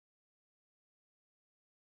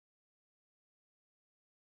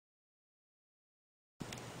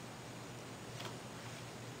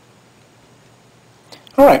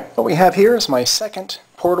Alright, what we have here is my second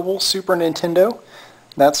portable Super Nintendo.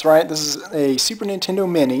 That's right, this is a Super Nintendo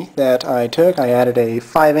Mini that I took. I added a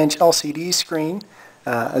 5-inch LCD screen,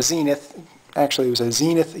 actually it was a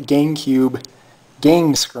Zenith GameCube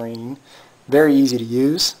game screen. Very easy to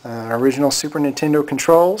use. Original Super Nintendo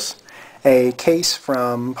controls. A case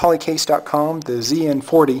from polycase.com, the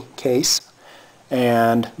ZN40 case,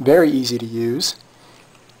 and very easy to use.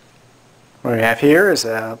 What we have here is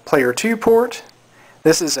a Player 2 port.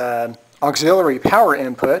 This is an auxiliary power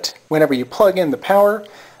input. Whenever you plug in the power,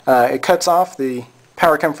 it cuts off the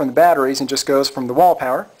power coming from the batteries and just goes from the wall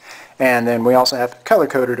power. And then we also have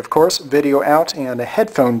color-coded, of course, video out and a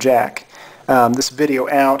headphone jack. This video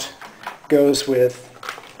out goes with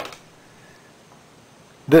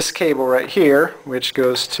this cable right here, which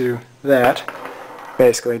goes to that.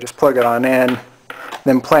 Basically, just plug it on in,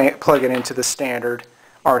 then plug it into the standard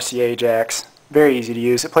RCA jacks. Very easy to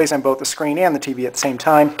use. It plays on both the screen and the TV at the same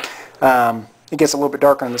time. It gets a little bit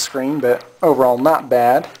darker on the screen, but overall not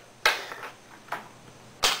bad.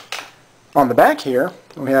 On the back here,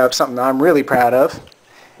 we have something I'm really proud of,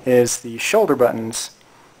 is the shoulder buttons.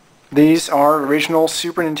 These are original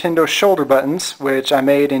Super Nintendo shoulder buttons, which I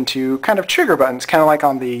made into kind of trigger buttons, kind of like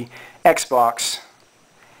on the Xbox.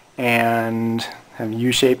 And have a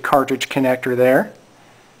U-shaped cartridge connector there.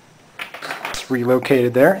 It's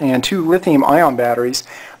relocated there. And 2 lithium-ion batteries.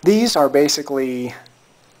 These are basically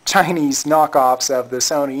Chinese knockoffs of the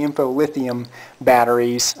Sony Info lithium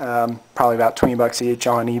batteries. Probably about 20 bucks each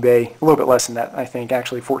on eBay. A little bit less than that, I think.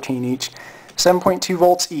 Actually 14 each. 7.2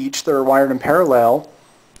 volts each. They're wired in parallel.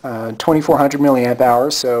 2400 milliamp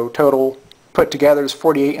hours, so total put together is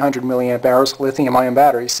 4800 milliamp hours lithium-ion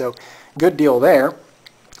batteries, so good deal there.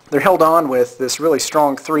 They're held on with this really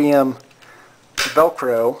strong 3M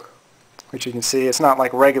Velcro, which you can see it's not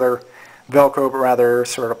like regular Velcro, but rather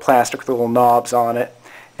sort of plastic with little knobs on it,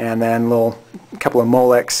 and then a couple of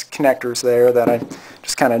Molex connectors there that I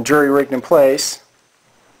just kind of jury-rigged in place.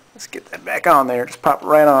 Let's get that back on there, just pop it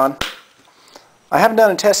right on. I haven't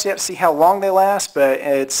done a test yet to see how long they last, but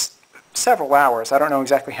it's several hours. I don't know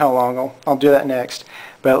exactly how long. I'll do that next.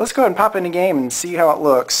 But let's go ahead and pop in the game and see how it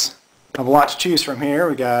looks. I have a lot to choose from here.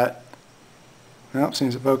 We got, well, as soon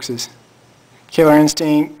as it focuses, Killer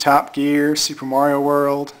Instinct, Top Gear, Super Mario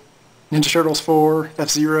World, Ninja Turtles 4,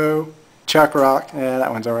 F-Zero, Chuck Rock,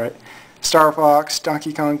 that one's alright, Star Fox,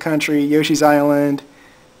 Donkey Kong Country, Yoshi's Island,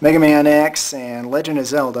 Mega Man X, and Legend of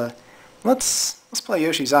Zelda. Let's play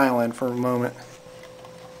Yoshi's Island for a moment.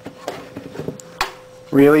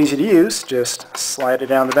 Real easy to use, just slide it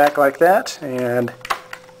down the back like that and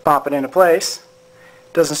pop it into place.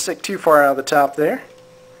 Doesn't stick too far out of the top there.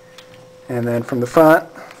 And then from the front,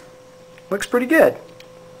 looks pretty good.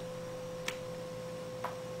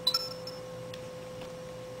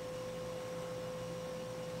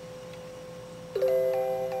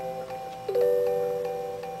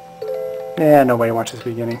 Yeah, nobody watches the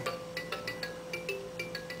beginning.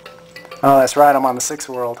 Oh, that's right, I'm on the 6th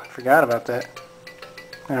world. Forgot about that.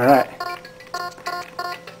 Alright.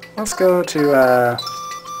 Let's go to, well,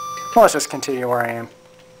 let's just continue where I am.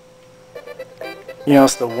 You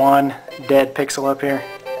notice the one dead pixel up here?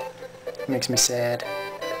 It makes me sad.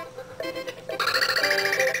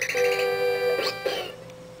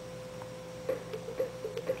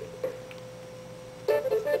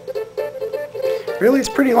 Really, it's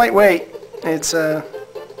pretty lightweight. It's, has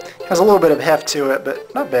a little bit of heft to it,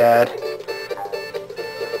 but not bad.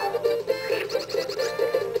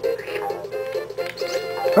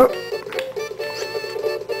 Oh.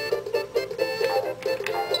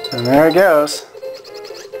 And there it goes.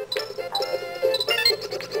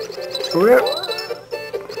 Whoop.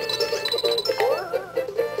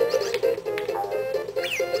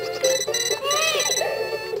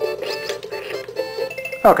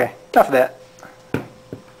 Okay, enough of that.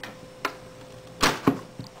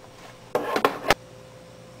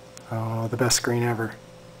 Oh, the best screen ever.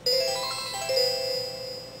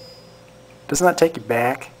 Doesn't that take you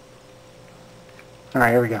back?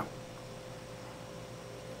 Alright, here we go.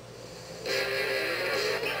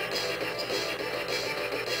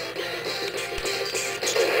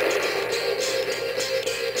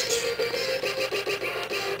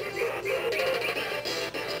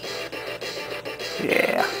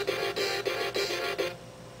 Yeah.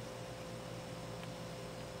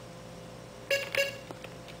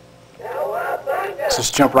 Let's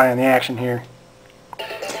just jump right in the action here.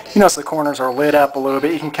 You notice the corners are lit up a little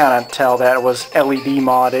bit. You can kind of tell that it was LED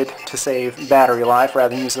modded to save battery life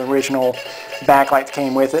rather than use the original backlight that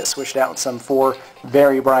came with it. Switched out with some 4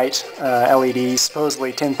 very bright LEDs,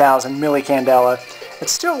 supposedly 10,000 millicandela.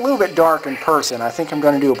 It's still a little bit dark in person. I think I'm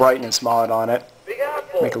going to do a brightness mod on it.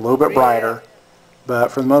 make it a little bit brighter,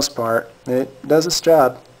 but for the most part, it does its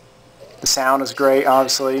job. The sound is great,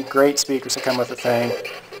 obviously. Great speakers that come with the thing.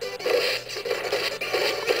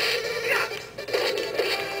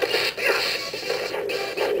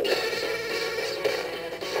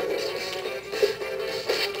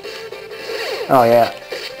 Oh yeah.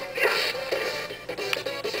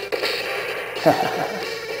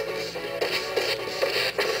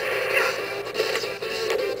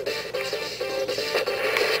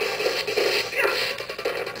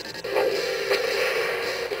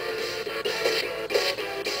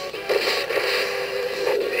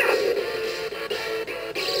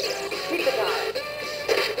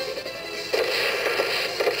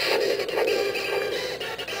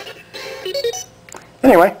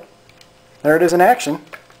 Anyway, there it is in action.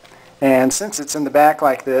 And since it's in the back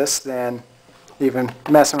like this, then even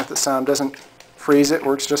messing with it some doesn't freeze it,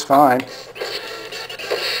 works just fine.